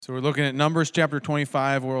So we're looking at Numbers chapter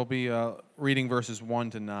 25, where we'll be reading verses 1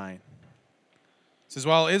 to 9. It says,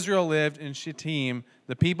 While Israel lived in Shittim,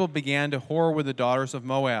 the people began to whore with the daughters of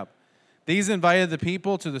Moab. These invited the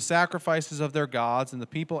people to the sacrifices of their gods, and the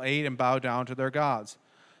people ate and bowed down to their gods.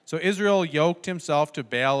 So Israel yoked himself to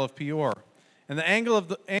Baal of Peor, and the anger of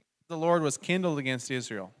the Lord was kindled against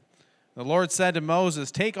Israel. The Lord said to Moses,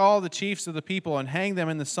 Take all the chiefs of the people and hang them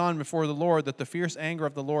in the sun before the Lord, that the fierce anger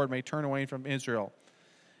of the Lord may turn away from Israel.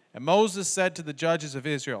 And Moses said to the judges of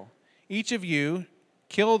Israel, Each of you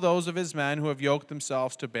kill those of his men who have yoked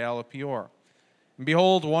themselves to Baal of Peor. And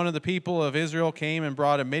behold, one of the people of Israel came and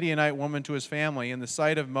brought a Midianite woman to his family in the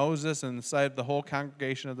sight of Moses and in the sight of the whole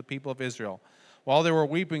congregation of the people of Israel, while they were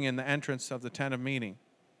weeping in the entrance of the tent of meeting.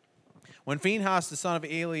 When Phinehas, the son of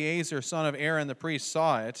Eleazar, son of Aaron the priest,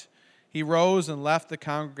 saw it, he rose and left the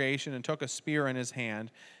congregation and took a spear in his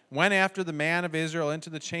hand, went after the man of Israel into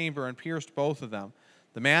the chamber and pierced both of them,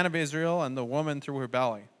 the man of Israel and the woman through her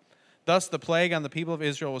belly. Thus the plague on the people of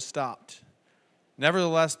Israel was stopped.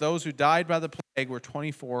 Nevertheless, those who died by the plague were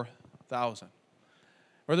 24,000.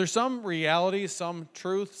 Are there some realities, some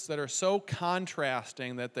truths that are so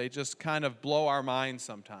contrasting that they just kind of blow our minds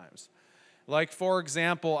sometimes? Like, for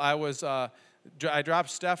example, I dropped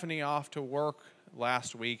Stephanie off to work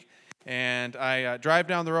last week, and I drive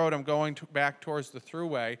down the road. I'm going back towards the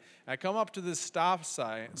thruway. I come up to this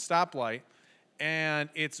stoplight, and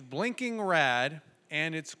it's blinking red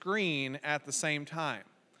and it's green at the same time.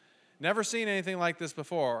 Never seen anything like this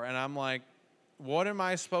before, and I'm like, what am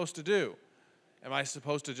I supposed to do? Am I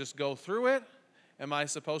supposed to just go through it? Am I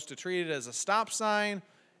supposed to treat it as a stop sign?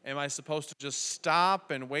 Am I supposed to just stop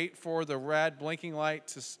and wait for the red blinking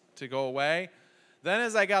light to go away? Then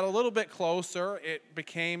as I got a little bit closer, it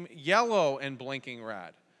became yellow and blinking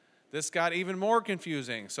red. This got even more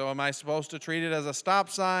confusing. So am I supposed to treat it as a stop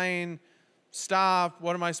sign? Stop,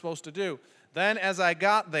 what am I supposed to do? Then as I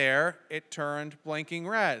got there, it turned blinking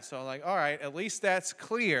red. So I'm like, all right, at least that's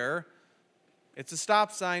clear. It's a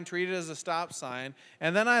stop sign, treat it as a stop sign.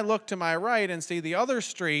 And then I look to my right and see the other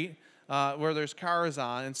street where there's cars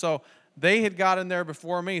on. And so they had gotten there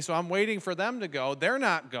before me, so I'm waiting for them to go. They're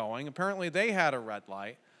not going. Apparently they had a red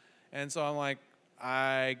light. And so I'm like,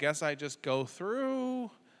 I guess I just go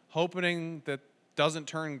through, hoping that doesn't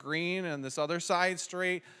turn green on this other side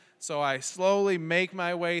street. So I slowly make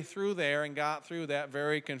my way through there and got through that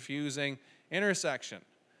very confusing intersection.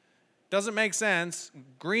 Doesn't make sense.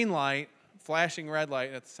 Green light, flashing red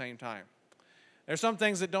light at the same time. There's some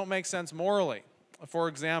things that don't make sense morally. For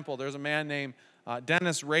example, there's a man named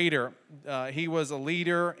Dennis Rader. He was a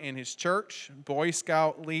leader in his church, Boy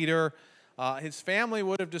Scout leader. His family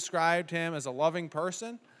would have described him as a loving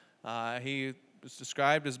person. He was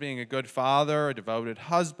described as being a good father, a devoted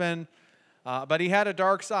husband. But he had a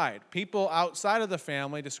dark side. People outside of the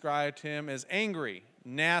family described him as angry,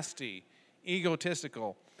 nasty,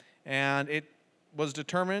 egotistical. And it was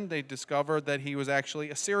determined, they discovered that he was actually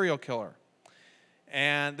a serial killer.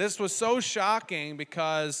 And this was so shocking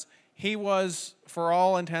because he was, for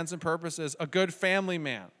all intents and purposes, a good family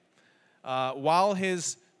man. While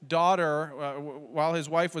his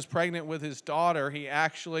wife was pregnant with his daughter, he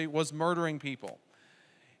actually was murdering people.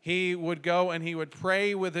 He would go and he would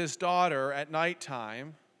pray with his daughter at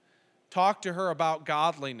nighttime, talk to her about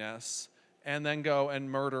godliness, and then go and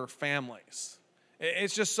murder families.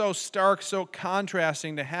 It's just so stark, so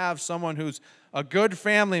contrasting to have someone who's a good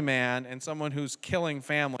family man and someone who's killing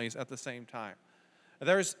families at the same time.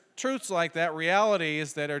 There's truths like that,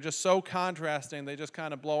 realities that are just so contrasting, they just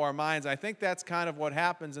kind of blow our minds. I think that's kind of what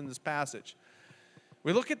happens in this passage.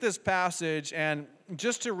 We look at this passage, and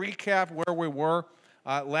just to recap where we were,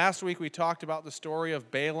 last week we talked about the story of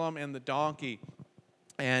Balaam and the donkey.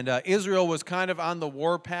 And Israel was kind of on the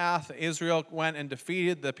warpath. Israel went and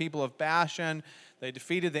defeated the people of Bashan. They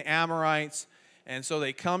defeated the Amorites. And so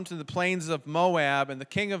they come to the plains of Moab, and the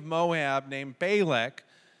king of Moab, named Balak,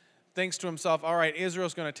 thinks to himself, all right,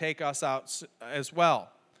 Israel's going to take us out as well.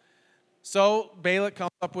 So Balak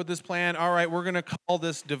comes up with this plan. All right, we're going to call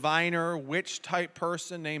this diviner, witch-type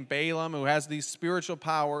person named Balaam who has these spiritual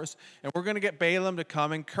powers, and we're going to get Balaam to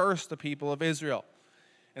come and curse the people of Israel.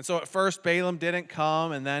 And so at first Balaam didn't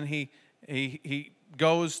come, and then he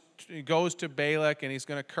goes to Balak, and he's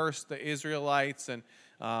going to curse the Israelites. And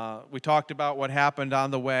we talked about what happened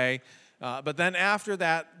on the way. But then after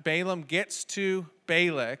that, Balaam gets to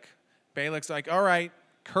Balak. Balak's like, all right,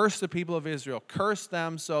 curse the people of Israel. Curse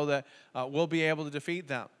them so that we'll be able to defeat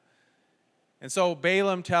them. And so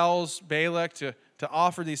Balaam tells Balak to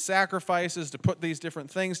offer these sacrifices, to put these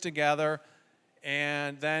different things together.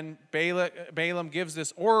 And then Balaam gives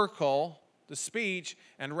this oracle, the speech,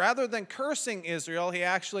 and rather than cursing Israel, he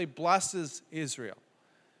actually blesses Israel.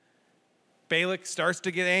 Balak starts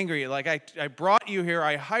to get angry. Like, I brought you here,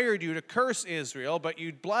 I hired you to curse Israel, but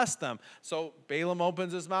you blessed them. So Balaam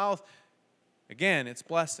opens his mouth. Again, it's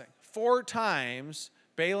blessing. 4 times,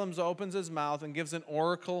 Balaam opens his mouth and gives an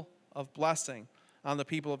oracle of blessing on the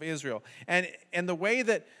people of Israel. And the way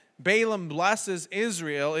that Balaam blesses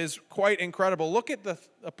Israel is quite incredible. Look at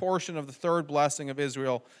a portion of the third blessing of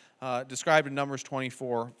Israel described in Numbers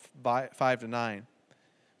 24, 5-9.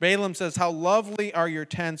 Balaam says, "How lovely are your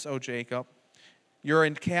tents, O Jacob, your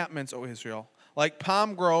encampments, O Israel, like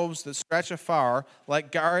palm groves that stretch afar,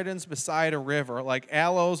 like gardens beside a river, like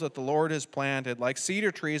aloes that the Lord has planted, like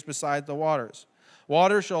cedar trees beside the waters.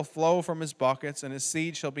 Water shall flow from his buckets, and his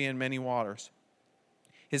seed shall be in many waters.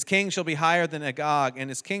 His king shall be higher than Agag, and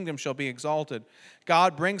his kingdom shall be exalted.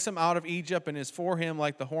 God brings him out of Egypt, and is for him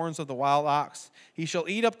like the horns of the wild ox. He shall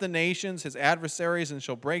eat up the nations, his adversaries, and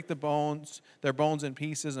shall break their bones in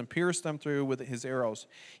pieces, and pierce them through with his arrows.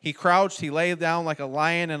 He crouched, he lay down like a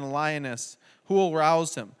lion and a lioness. Who will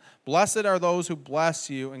rouse him? Blessed are those who bless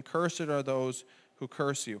you, and cursed are those who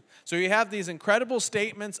curse you." So you have these incredible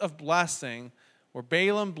statements of blessing where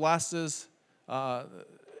Balaam blesses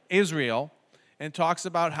Israel, and talks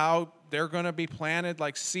about how they're going to be planted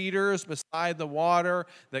like cedars beside the water,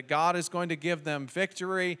 that God is going to give them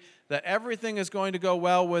victory, that everything is going to go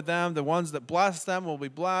well with them. The ones that bless them will be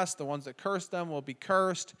blessed. The ones that curse them will be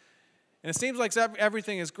cursed. And it seems like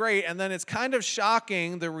everything is great, and then it's kind of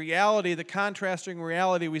shocking the reality, the contrasting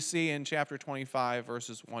reality we see in chapter 25,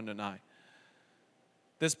 verses 1-9.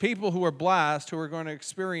 This people who are blessed, who are going to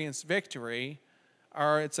experience victory,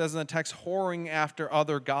 are, it says in the text, whoring after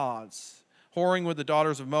other gods. Whoring with the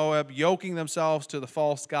daughters of Moab, yoking themselves to the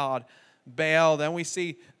false god Baal. Then we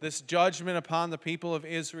see this judgment upon the people of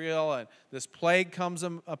Israel, and this plague comes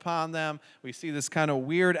upon them. We see this kind of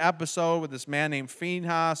weird episode with this man named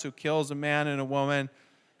Phinehas who kills a man and a woman.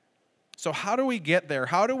 So how do we get there?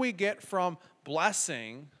 How do we get from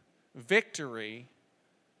blessing, victory,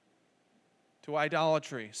 to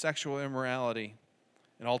idolatry, sexual immorality,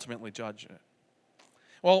 and ultimately judgment?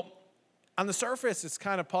 Well, on the surface, it's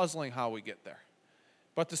kind of puzzling how we get there.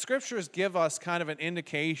 But the scriptures give us kind of an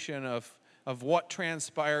indication of what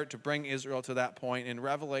transpired to bring Israel to that point in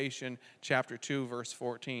Revelation chapter 2, verse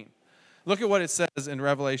 14. Look at what it says in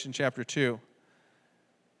Revelation chapter 2.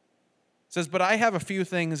 It says, "But I have a few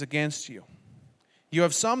things against you. You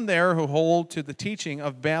have some there who hold to the teaching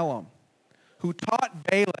of Balaam, who taught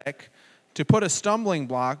Balak to put a stumbling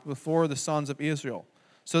block before the sons of Israel,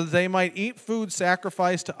 so that they might eat food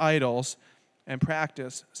sacrificed to idols and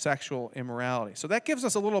practice sexual immorality." So that gives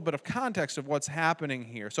us a little bit of context of what's happening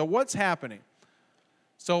here. So what's happening?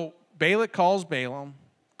 So Balak calls Balaam,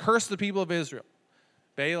 curse the people of Israel.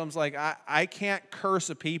 Balaam's like, I can't curse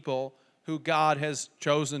a people who God has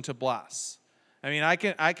chosen to bless. I mean, I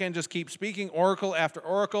can just keep speaking oracle after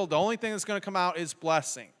oracle. The only thing that's going to come out is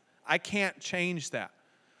blessing. I can't change that.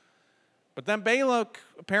 But then Balak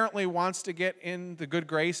apparently wants to get in the good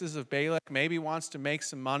graces of Balak, maybe wants to make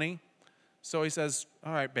some money. So he says,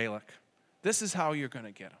 all right, Balak, this is how you're going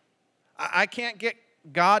to get them. I can't get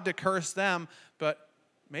God to curse them, but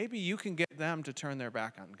maybe you can get them to turn their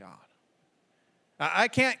back on God. I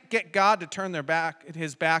can't get God to turn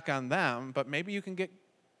his back on them, but maybe you can get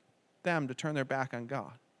them to turn their back on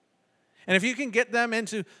God. And if you can get them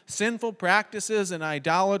into sinful practices and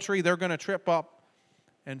idolatry, they're going to trip up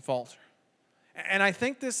and falter. And I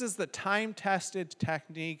think this is the time-tested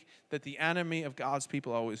technique that the enemy of God's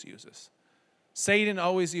people always uses. Satan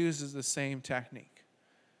always uses the same technique.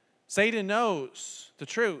 Satan knows the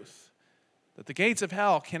truth that the gates of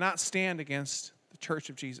hell cannot stand against the church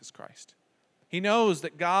of Jesus Christ. He knows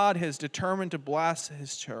that God has determined to bless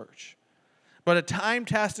his church. But a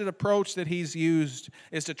time-tested approach that he's used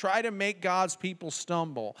is to try to make God's people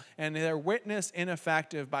stumble and their witness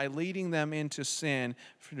ineffective by leading them into sin,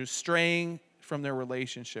 straying from their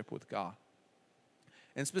relationship with God.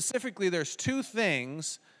 And specifically, there's 2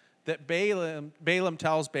 things that Balaam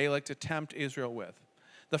tells Balak to tempt Israel with.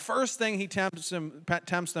 The first thing he tempts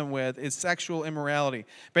them with is sexual immorality.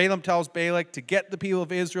 Balaam tells Balak to get the people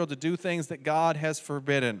of Israel to do things that God has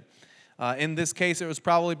forbidden. In this case, it was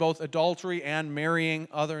probably both adultery and marrying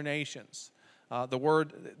other nations. The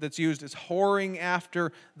word that's used is whoring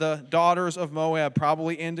after the daughters of Moab,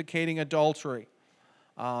 probably indicating adultery.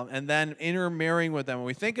 And then intermarrying with them. When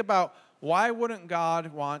we think about why wouldn't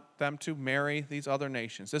God want them to marry these other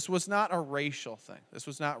nations? This was not a racial thing. This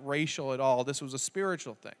was not racial at all. This was a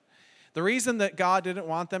spiritual thing. The reason that God didn't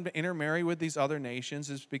want them to intermarry with these other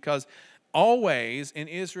nations is because always in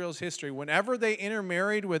Israel's history, whenever they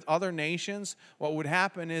intermarried with other nations, what would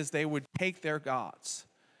happen is they would take their gods.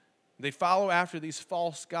 They follow after these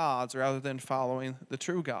false gods rather than following the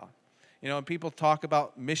true God. And people talk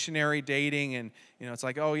about missionary dating, and it's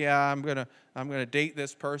like, oh yeah, I'm gonna date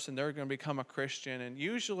this person. They're gonna become a Christian,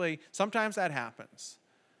 and sometimes that happens,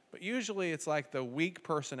 but usually it's like the weak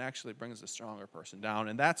person actually brings the stronger person down,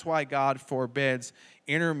 and that's why God forbids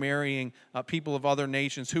intermarrying people of other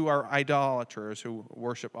nations who are idolaters, who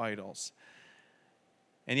worship idols,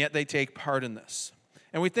 and yet they take part in this.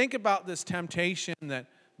 And we think about this temptation that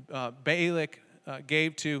Balak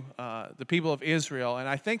gave to the people of Israel. And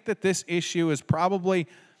I think that this issue has probably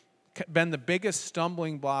been the biggest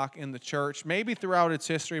stumbling block in the church, maybe throughout its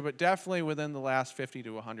history, but definitely within the last 50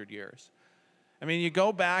 to 100 years. I mean, you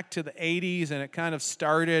go back to the 80s, and it kind of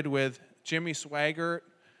started with Jimmy Swaggart.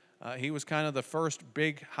 He was kind of the first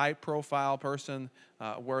big, high-profile person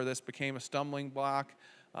where this became a stumbling block.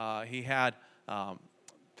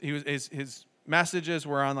 His messages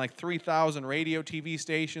were on like 3,000 radio, TV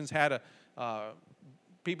stations, had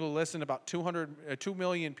people listened, about 2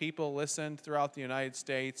 million people listened throughout the United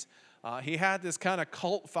States. He had this kind of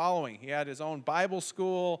cult following. He had his own Bible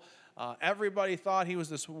school. Everybody thought he was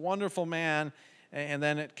this wonderful man, and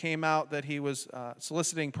then it came out that he was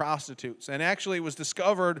soliciting prostitutes. And actually it was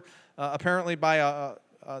discovered apparently by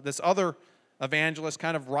this other evangelist,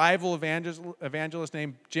 kind of rival evangelist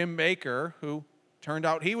named Jim Bakker, who turned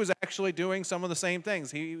out he was actually doing some of the same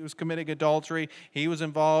things. He was committing adultery. He was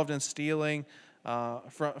involved in stealing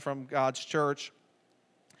from God's church.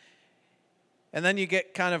 And then you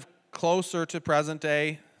get kind of closer to present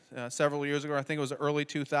day. Several years ago, I think it was the early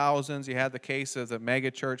 2000s, you had the case of the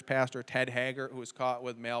mega church pastor Ted Haggart, who was caught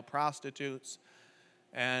with male prostitutes.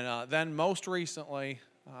 And then most recently,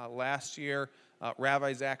 last year,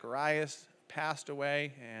 Rabbi Zacharias passed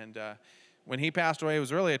away. And when he passed away, it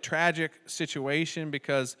was really a tragic situation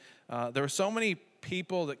because there were so many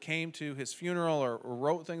people that came to his funeral or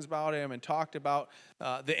wrote things about him and talked about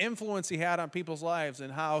the influence he had on people's lives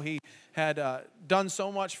and how he had done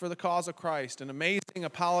so much for the cause of Christ. An amazing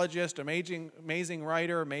apologist, amazing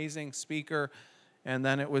writer, amazing speaker. And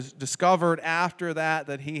then it was discovered after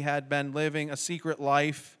that he had been living a secret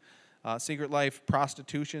life,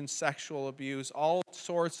 prostitution, sexual abuse, all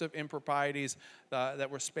sorts of improprieties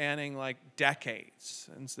that were spanning like decades,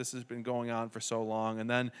 since this has been going on for so long. And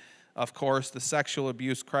then, of course, the sexual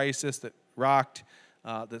abuse crisis that rocked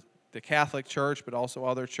the Catholic Church, but also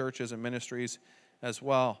other churches and ministries as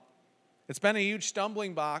well. It's been a huge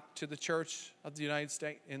stumbling block to the Church of the United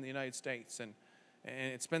States, and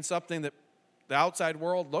it's been something that the outside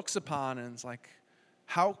world looks upon and is like,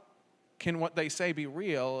 how can what they say be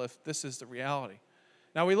real if this is the reality?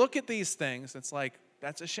 Now we look at these things, it's like,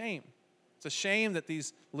 that's a shame. It's a shame that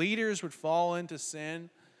these leaders would fall into sin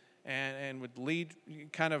and would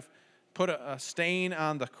kind of put a stain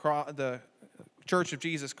on the Church of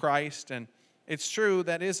Jesus Christ. And it's true,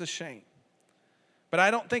 that is a shame. But I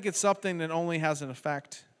don't think it's something that only has an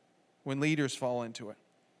effect when leaders fall into it.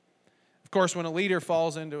 Of course, when a leader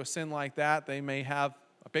falls into a sin like that, they may have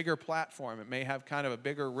a bigger platform. It may have kind of a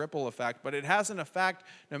bigger ripple effect, but it has an effect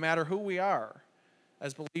no matter who we are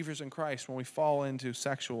as believers in Christ when we fall into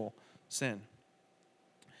sexual sin.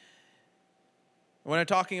 When I'm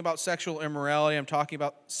talking about sexual immorality, I'm talking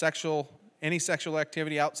about any sexual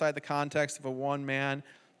activity outside the context of a one-man,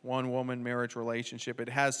 one-woman marriage relationship. It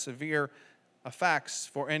has severe effects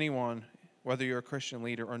for anyone, whether you're a Christian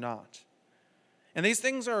leader or not. And these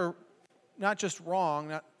things are not just wrong,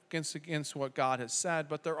 not against what God has said,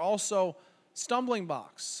 but they're also stumbling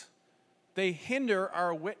blocks. They hinder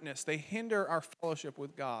our witness. They hinder our fellowship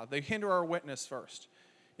with God. They hinder our witness first.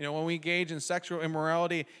 When we engage in sexual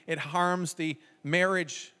immorality, it harms the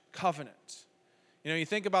marriage covenant. You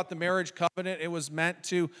think about the marriage covenant, it was meant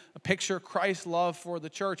to picture Christ's love for the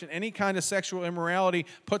church, and any kind of sexual immorality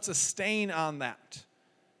puts a stain on that.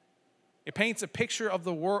 It paints a picture of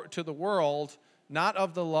to the world, not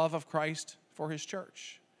of the love of Christ for his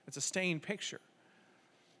church. It's a stained picture.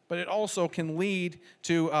 But it also can lead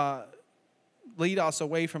us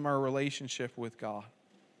away from our relationship with God.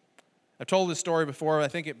 I've told this story before, but I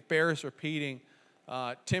think it bears repeating.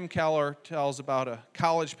 Tim Keller tells about a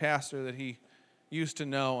college pastor that he used to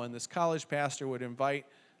know, and this college pastor would invite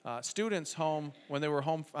students home when they were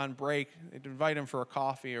home on break. They'd invite them for a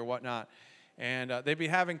coffee or whatnot, and they'd be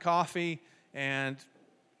having coffee, and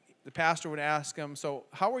the pastor would ask them, "So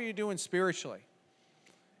how are you doing spiritually?"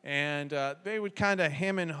 And they would kind of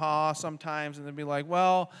hem and haw sometimes, and they'd be like,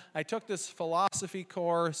 "Well, I took this philosophy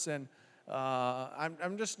course, and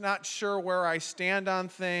I'm just not sure where I stand on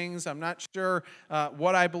things. I'm not sure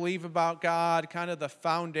what I believe about God. Kind of the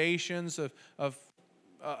foundations of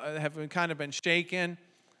have kind of been shaken.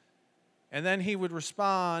 And then he would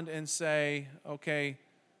respond and say, okay,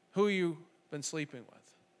 who you been sleeping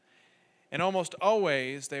with? And almost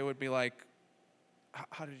always they would be like,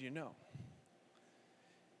 how did you know?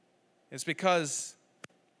 It's because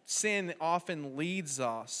sin often leads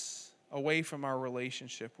us away from our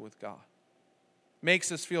relationship with God.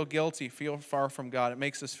 Makes us feel guilty, feel far from God. It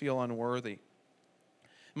makes us feel unworthy. It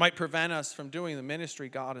might prevent us from doing the ministry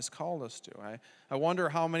God has called us to. I wonder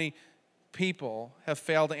how many people have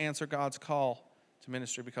failed to answer God's call to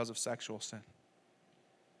ministry because of sexual sin.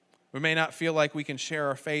 We may not feel like we can share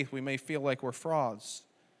our faith. We may feel like we're frauds.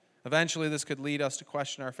 Eventually, this could lead us to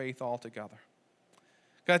question our faith altogether.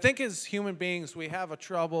 I think as human beings, we have a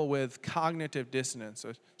trouble with cognitive dissonance,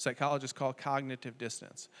 or psychologists call cognitive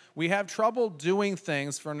dissonance. We have trouble doing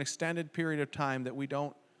things for an extended period of time that we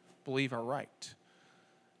don't believe are right.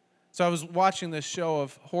 So I was watching this show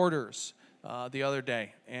of hoarders the other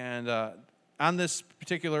day, and on this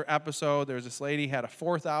particular episode, there was this lady had a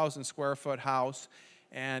 4,000 square foot house,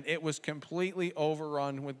 and it was completely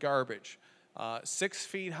overrun with garbage. 6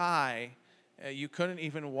 feet high, you couldn't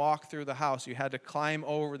even walk through the house. You had to climb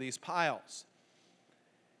over these piles.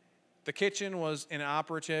 The kitchen was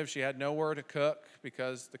inoperative. She had nowhere to cook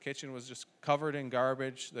because the kitchen was just covered in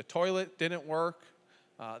garbage. The toilet didn't work.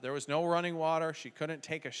 There was no running water. She couldn't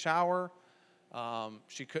take a shower.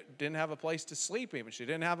 She didn't have a place to sleep even. She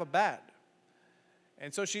didn't have a bed.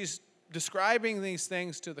 And so she's describing these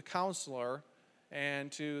things to the counselor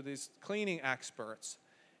and to these cleaning experts.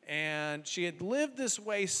 And she had lived this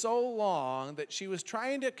way so long that she was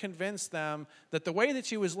trying to convince them that the way that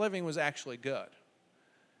she was living was actually good.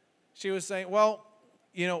 She was saying, well,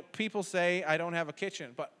 people say I don't have a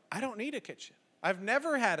kitchen, but I don't need a kitchen. I've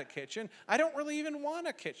never had a kitchen. I don't really even want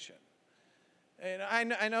a kitchen. And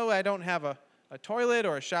I know I don't have a toilet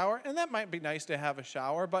or a shower, and that might be nice to have a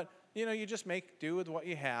shower, but, you just make do with what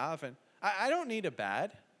you have. And I don't need a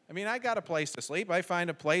bed. I got a place to sleep. I find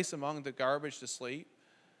a place among the garbage to sleep.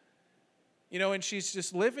 And she's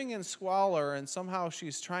just living in squalor, and somehow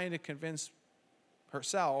she's trying to convince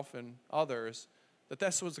herself and others that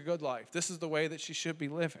this was a good life. This is the way that she should be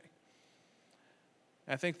living.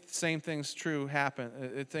 I think the same thing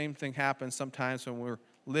happens sometimes when we're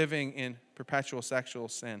living in perpetual sexual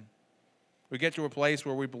sin. We get to a place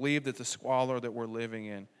where we believe that the squalor that we're living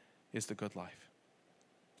in is the good life.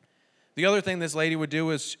 The other thing this lady would do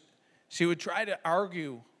is she would try to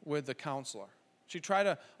argue with the counselor. She'd try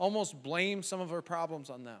to almost blame some of her problems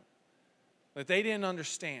on them, that they didn't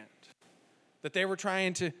understand, that they were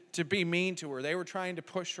trying to be mean to her. They were trying to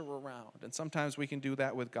push her around. And sometimes we can do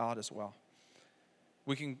that with God as well.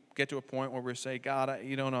 We can get to a point where we say, God,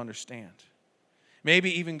 you don't understand.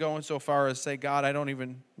 Maybe even going so far as say, God, I don't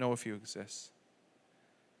even know if you exist.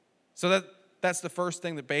 So that's the first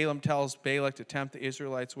thing that Balaam tells Balak to tempt the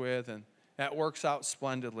Israelites with, and that works out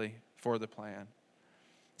splendidly for the plan.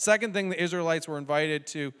 Second thing the Israelites were invited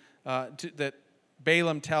to that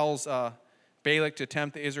Balaam tells Balak to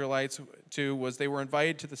tempt the Israelites to was they were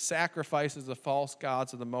invited to the sacrifices of the false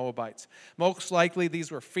gods of the Moabites. Most likely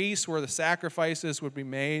these were feasts where the sacrifices would be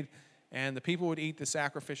made and the people would eat the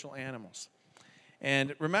sacrificial animals.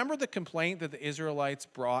 And remember the complaint that the Israelites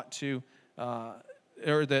brought to,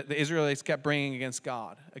 or that the Israelites kept bringing against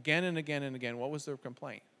God again and again and again. What was their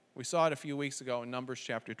complaint? We saw it a few weeks ago in Numbers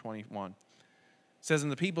chapter 21. It says,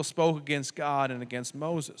 and the people spoke against God and against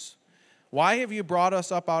Moses. Why have you brought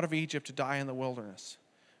us up out of Egypt to die in the wilderness?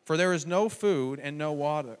 For there is no food and no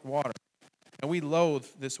water, and we loathe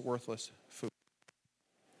this worthless food.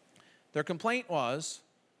 Their complaint was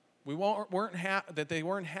that they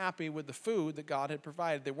weren't happy with the food that God had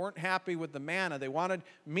provided. They weren't happy with the manna. They wanted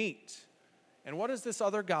meat. And what does this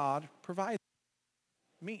other God provide?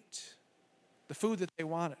 Meat. The food that they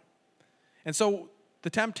wanted. And so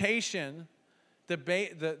the temptation,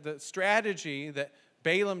 the strategy that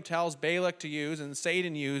Balaam tells Balak to use and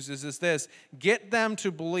Satan uses is this: get them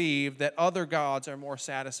to believe that other gods are more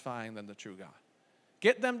satisfying than the true God.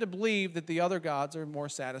 Get them to believe that the other gods are more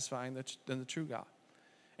satisfying than the true God.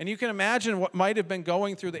 And you can imagine what might have been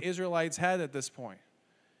going through the Israelites' head at this point.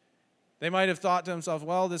 They might have thought to themselves,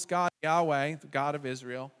 well, this God, Yahweh, the God of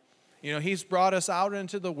Israel, he's brought us out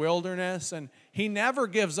into the wilderness, and he never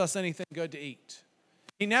gives us anything good to eat.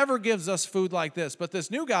 He never gives us food like this. But this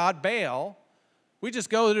new God, Baal, we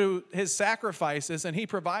just go to his sacrifices, and he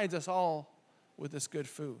provides us all with this good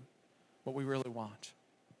food, what we really want.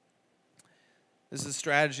 This is a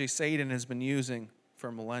strategy Satan has been using for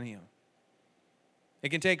a millennium. It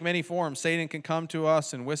can take many forms. Satan can come to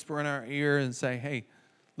us and whisper in our ear and say, hey,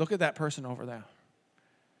 look at that person over there.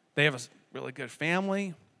 They have a really good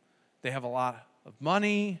family. They have a lot of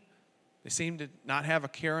money. They seem to not have a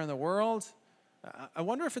care in the world. I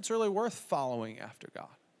wonder if it's really worth following after God.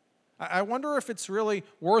 I wonder if it's really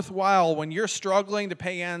worthwhile when you're struggling to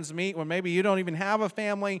pay ends meet, when maybe you don't even have a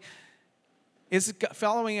family. Is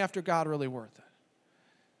following after God really worth it?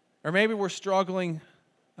 Or maybe we're struggling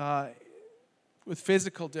with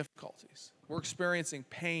physical difficulties. We're experiencing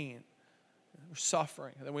pain. We're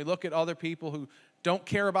suffering. And then we look at other people who don't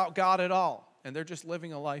care about God at all, and they're just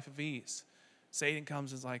living a life of ease. Satan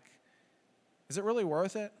comes and is like, is it really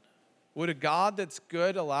worth it? Would a God that's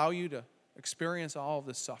good allow you to experience all of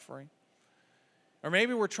this suffering? Or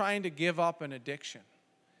maybe we're trying to give up an addiction.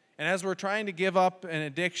 And as we're trying to give up an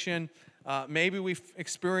addiction, maybe we've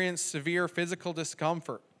experienced severe physical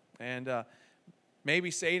discomfort. And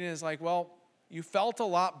maybe Satan is like, well, you felt a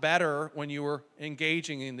lot better when you were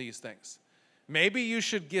engaging in these things. Maybe you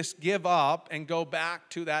should just give up and go back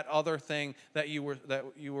to that other thing that you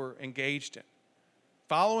were engaged in.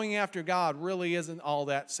 Following after God really isn't all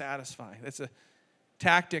that satisfying. It's a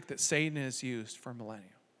tactic that Satan has used for millennia.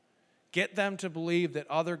 Get them to believe that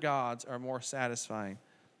other gods are more satisfying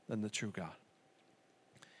than the true God.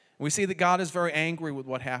 We see that God is very angry with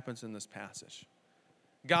what happens in this passage.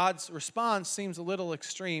 God's response seems a little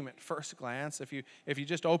extreme at first glance. If you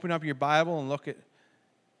just open up your Bible and look at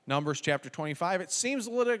Numbers chapter 25, it seems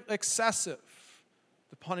a little excessive,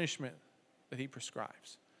 the punishment that he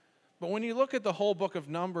prescribes. But when you look at the whole book of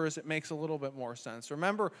Numbers, it makes a little bit more sense.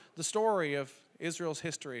 Remember the story of Israel's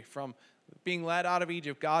history from being led out of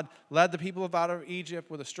Egypt. God led the people out of Egypt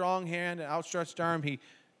with a strong hand and outstretched arm. He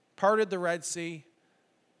parted the Red Sea,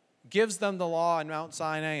 gives them the law on Mount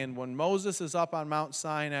Sinai. And when Moses is up on Mount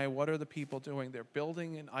Sinai, what are the people doing? They're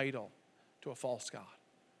building an idol to a false god,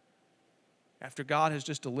 after God has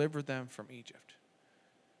just delivered them from Egypt.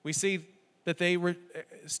 We see that they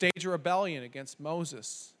stage a rebellion against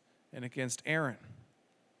Moses and against Aaron.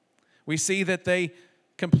 We see that they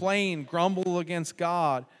complain, grumble against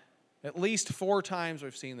God. At least 4 times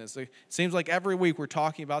we've seen this. It seems like every week we're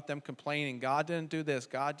talking about them complaining. God didn't do this.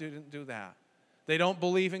 God didn't do that. They don't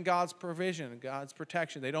believe in God's provision and God's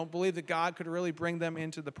protection. They don't believe that God could really bring them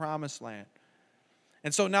into the promised land.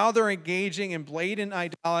 And so now they're engaging in blatant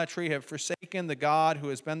idolatry, have forsaken the God who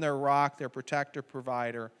has been their rock, their protector,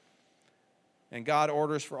 provider. And God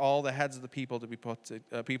orders for all the heads of the people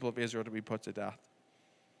people of Israel to be put to death.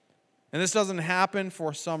 And this doesn't happen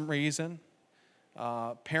for some reason.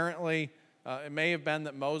 Apparently, it may have been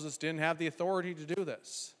that Moses didn't have the authority to do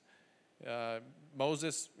this.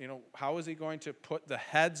 Moses, how is he going to put the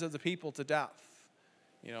heads of the people to death?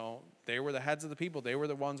 They were the heads of the people. They were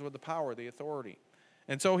the ones with the power, the authority.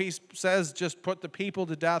 And so he says, just put the people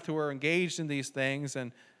to death who are engaged in these things.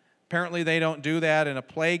 And apparently they don't do that, and a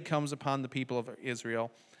plague comes upon the people of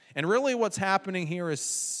Israel. And really what's happening here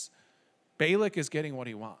is Balak is getting what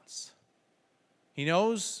he wants. He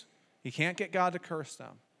knows he can't get God to curse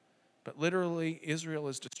them, but literally Israel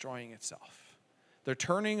is destroying itself. They're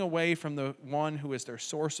turning away from the one who is their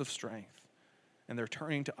source of strength, and they're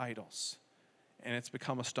turning to idols, and it's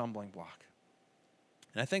become a stumbling block.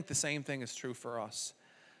 And I think the same thing is true for us.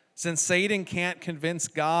 Since Satan can't convince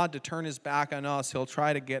God to turn his back on us, he'll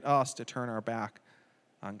try to get us to turn our back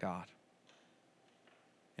on God,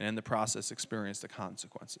 and in the process experience the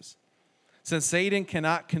consequences. Since Satan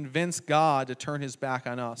cannot convince God to turn his back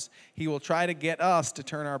on us, he will try to get us to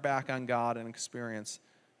turn our back on God and experience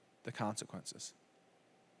the consequences.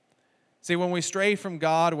 See, when we stray from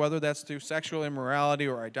God, whether that's through sexual immorality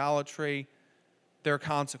or idolatry, there are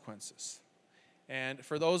consequences. And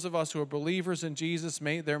for those of us who are believers in Jesus,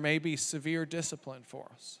 there may be severe discipline for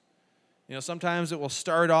us. Sometimes it will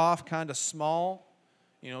start off kind of small.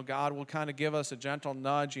 God will kind of give us a gentle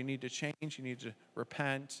nudge. You need to change. You need to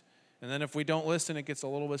repent. And then if we don't listen, it gets a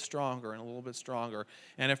little bit stronger and a little bit stronger.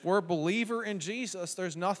 And if we're a believer in Jesus,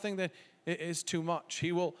 there's nothing that is too much.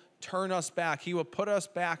 He will turn us back. He will put us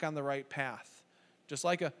back on the right path. Just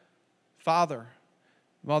like a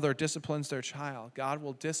mother disciplines their child, God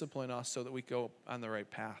will discipline us so that we go on the right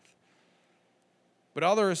path.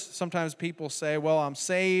 But sometimes people say, well, I'm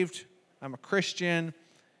saved, I'm a Christian,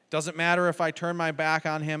 doesn't matter if I turn my back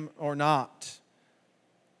on him or not.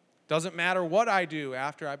 Doesn't matter what I do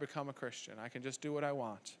after I become a Christian. I can just do what I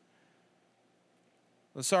want.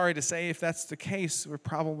 I'm sorry to say, if that's the case, we're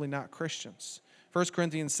probably not Christians. 1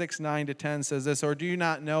 Corinthians 6, 9-10 says this, or do you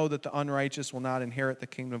not know that the unrighteous will not inherit the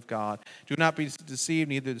kingdom of God? Do not be deceived,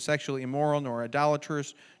 neither the sexually immoral, nor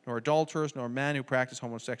idolaters, nor adulterers, nor men who practice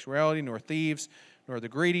homosexuality, nor thieves, nor the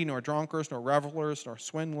greedy, nor drunkards, nor revelers, nor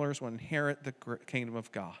swindlers will inherit the kingdom of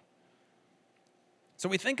God. So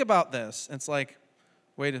we think about this, and it's like,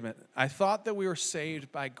 wait a minute. I thought that we were saved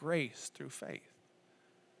by grace through faith.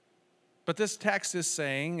 But this text is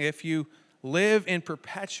saying if you live in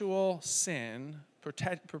perpetual sin,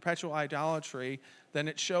 perpetual idolatry, then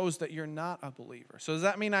it shows that you're not a believer. So does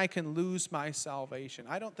that mean I can lose my salvation?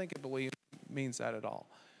 I don't think it means that at all.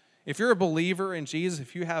 If you're a believer in Jesus,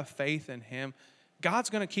 if you have faith in him,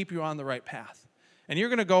 God's going to keep you on the right path. And you're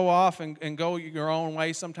going to go off and go your own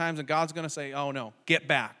way sometimes, and God's going to say, oh no, get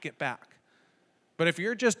back. But if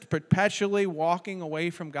you're just perpetually walking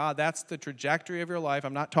away from God, that's the trajectory of your life.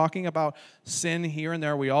 I'm not talking about sin here and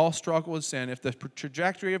there. We all struggle with sin. If the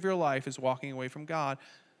trajectory of your life is walking away from God,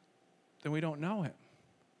 then we don't know him.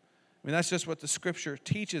 I mean, that's just what the scripture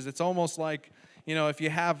teaches. It's almost like, if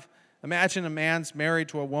you imagine a man's married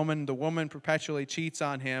to a woman, the woman perpetually cheats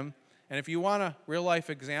on him. And if you want a real-life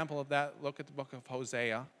example of that, look at the book of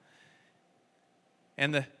Hosea.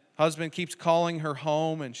 And the husband keeps calling her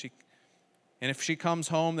home, and if she comes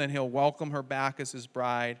home, then he'll welcome her back as his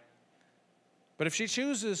bride. But if she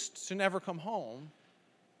chooses to never come home,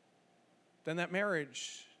 then that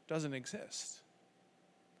marriage doesn't exist.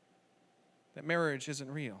 That marriage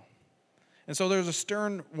isn't real. And so there's a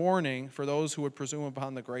stern warning for those who would presume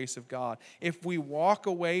upon the grace of God. If we walk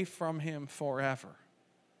away from him forever,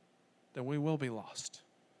 then we will be lost.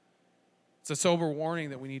 It's a sober warning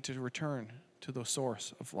that we need to return to the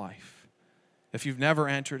source of life. If you've never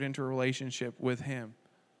entered into a relationship with him,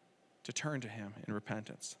 to turn to him in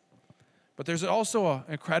repentance. But there's also an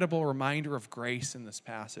incredible reminder of grace in this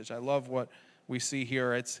passage. I love what we see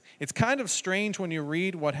here. It's kind of strange when you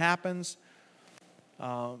read what happens,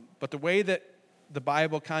 but the way that the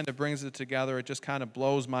Bible kind of brings it together, it just kind of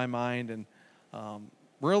blows my mind. And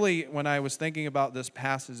really, when I was thinking about this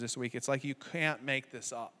passage this week, it's like you can't make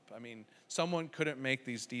this up. I mean, someone couldn't make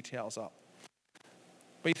these details up.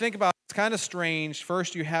 But you think about it, it's kind of strange.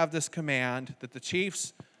 First, you have this command that the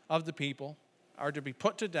chiefs of the people are to be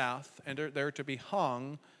put to death, and they're to be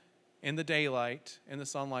hung in the daylight, in the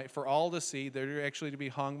sunlight, for all to see. They're actually to be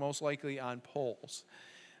hung most likely on poles.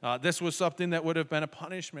 This was something that would have been a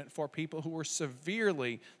punishment for people who were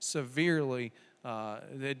severely,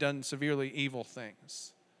 they'd done severely evil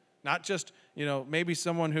things. Not just, maybe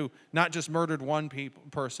someone who not just murdered one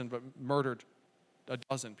person, but murdered a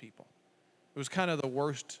dozen people. It was kind of the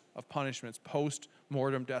worst of punishments,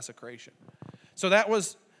 post-mortem desecration. So that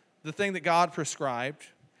was the thing that God prescribed.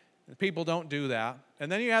 The people don't do that.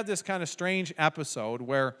 And then you have this kind of strange episode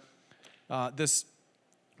where this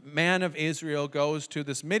man of Israel goes to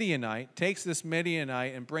this Midianite, takes this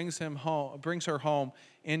Midianite and brings her home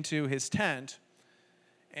into his tent.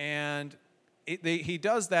 And he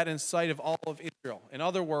does that in sight of all of Israel. In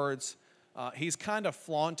other words, he's kind of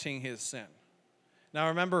flaunting his sin. Now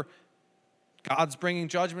remember, God's bringing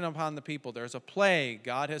judgment upon the people. There's a plague.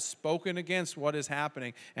 God has spoken against what is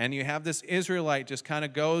happening. And you have this Israelite just kind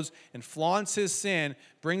of goes and flaunts his sin,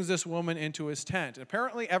 brings this woman into his tent. And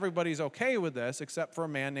apparently everybody's okay with this except for a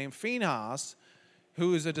man named Phinehas,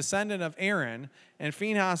 who is a descendant of Aaron. And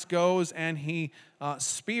Phinehas goes and he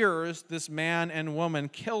spears this man and woman,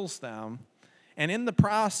 kills them. And in the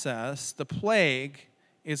process, the plague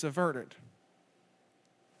is averted.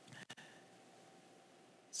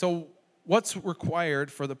 So what's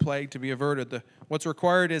required for the plague to be averted? What's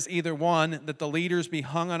required is either one, that the leaders be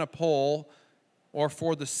hung on a pole, or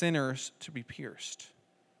for the sinners to be pierced.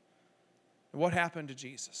 And what happened to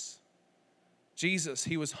Jesus? Jesus,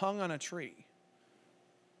 he was hung on a tree.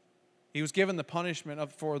 He was given the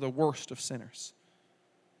punishment for the worst of sinners.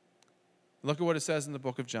 Look at what it says in the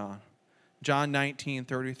book of John. John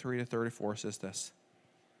 19:33-34 says this.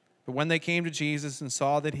 But when they came to Jesus and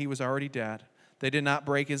saw that he was already dead, they did not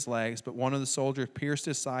break his legs, but one of the soldiers pierced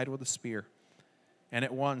his side with a spear, and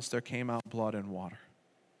at once there came out blood and water.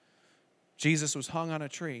 Jesus was hung on a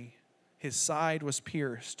tree. His side was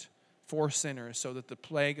pierced for sinners so that the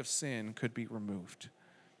plague of sin could be removed.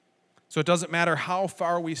 So it doesn't matter how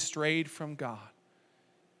far we strayed from God.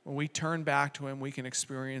 When we turn back to him, we can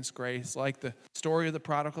experience grace, like the story of the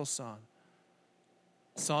prodigal son.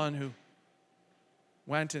 Son who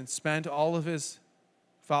went and spent all of his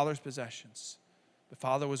father's possessions. The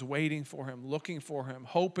father was waiting for him, looking for him,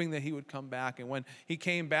 hoping that he would come back. And when he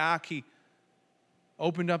came back, he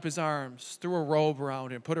opened up his arms, threw a robe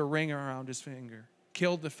around him, put a ring around his finger,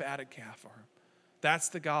 killed the fatted calf for him. That's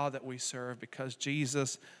the God that we serve, because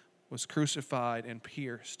Jesus was crucified and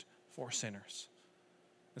pierced for sinners.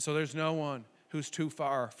 And so there's no one who's too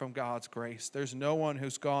far from God's grace. There's no one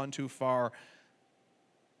who's gone too far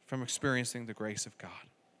from experiencing the grace of God.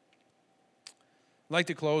 I'd like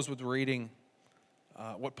to close with reading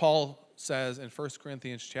what Paul says in 1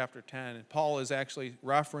 Corinthians chapter 10. And Paul is actually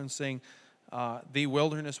referencing the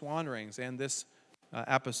wilderness wanderings and this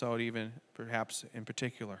episode even perhaps in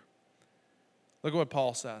particular. Look at what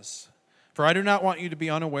Paul says. For I do not want you to be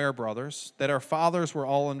unaware, brothers, that our fathers were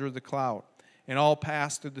all under the cloud, and all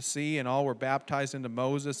passed through the sea, and all were baptized into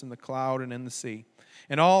Moses in the cloud and in the sea.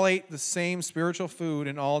 And all ate the same spiritual food,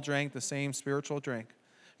 and all drank the same spiritual drink.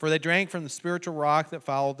 For they drank from the spiritual rock that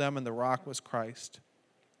followed them, and the rock was Christ.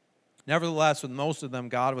 Nevertheless, with most of them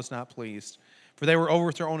God was not pleased, for they were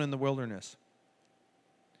overthrown in the wilderness.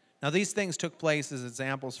 Now these things took place as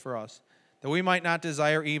examples for us, that we might not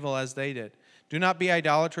desire evil as they did. Do not be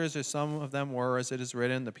idolaters as some of them were, as it is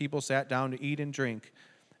written, the people sat down to eat and drink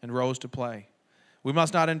and rose to play. We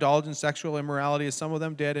must not indulge in sexual immorality as some of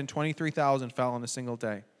them did, and 23,000 fell in a single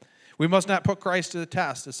day. We must not put Christ to the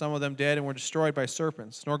test as some of them did and were destroyed by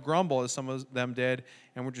serpents, nor grumble as some of them did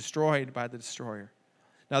and were destroyed by the destroyer.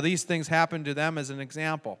 Now these things happened to them as an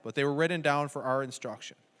example, but they were written down for our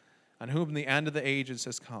instruction, on whom the end of the ages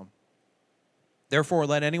has come. Therefore,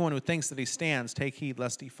 let anyone who thinks that he stands take heed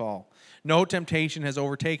lest he fall. No temptation has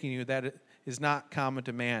overtaken you that is not common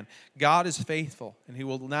to man. God is faithful, and he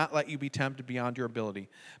will not let you be tempted beyond your ability.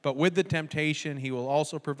 But with the temptation, he will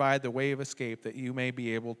also provide the way of escape that you may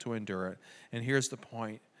be able to endure it. And here's the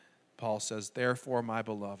point. Paul says, therefore, my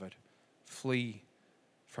beloved, flee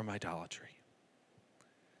from idolatry.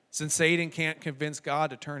 Since Satan can't convince God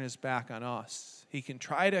to turn his back on us, he can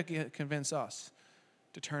try to convince us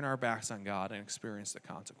to turn our backs on God and experience the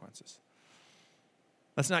consequences.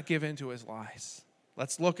 Let's not give in to his lies.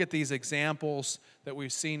 Let's look at these examples that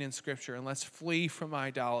we've seen in Scripture, and let's flee from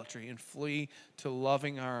idolatry and flee to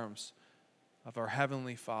loving arms of our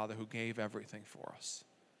Heavenly Father who gave everything for us,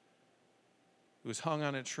 who was hung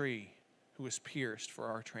on a tree, who was pierced for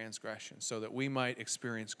our transgression, so that we might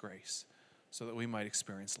experience grace, so that we might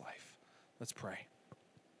experience life. Let's pray.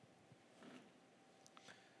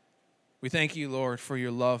 We thank you, Lord, for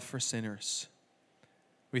your love for sinners.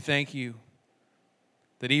 We thank you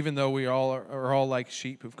that even though we are all like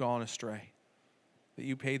sheep who've gone astray, that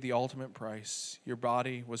you paid the ultimate price. Your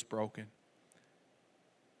body was broken.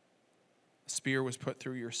 A spear was put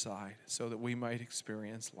through your side so that we might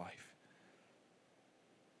experience life.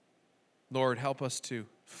 Lord, help us to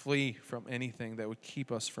flee from anything that would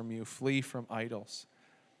keep us from you. Flee from idols.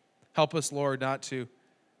 Help us, Lord, not to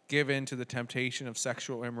give in to the temptation of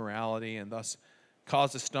sexual immorality and thus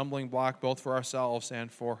cause a stumbling block both for ourselves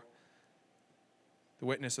and for the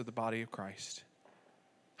witness of the body of Christ.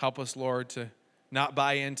 Help us, Lord, to not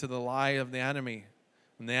buy into the lie of the enemy.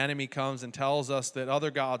 When the enemy comes and tells us that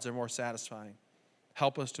other gods are more satisfying,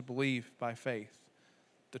 help us to believe by faith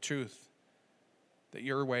the truth that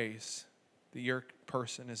your ways, that your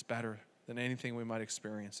person is better than anything we might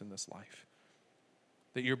experience in this life.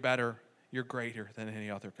 That you're better, you're greater than any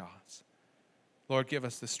other gods. Lord, give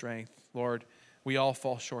us the strength. Lord, we all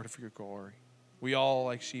fall short of your glory. We all,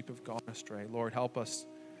 like sheep, have gone astray. Lord, help us.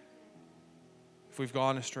 If we've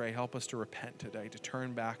gone astray, help us to repent today, to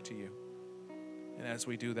turn back to you. And as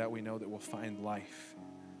we do that, we know that we'll find life.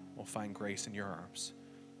 We'll find grace in your arms.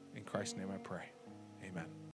 In Christ's name I pray. Amen.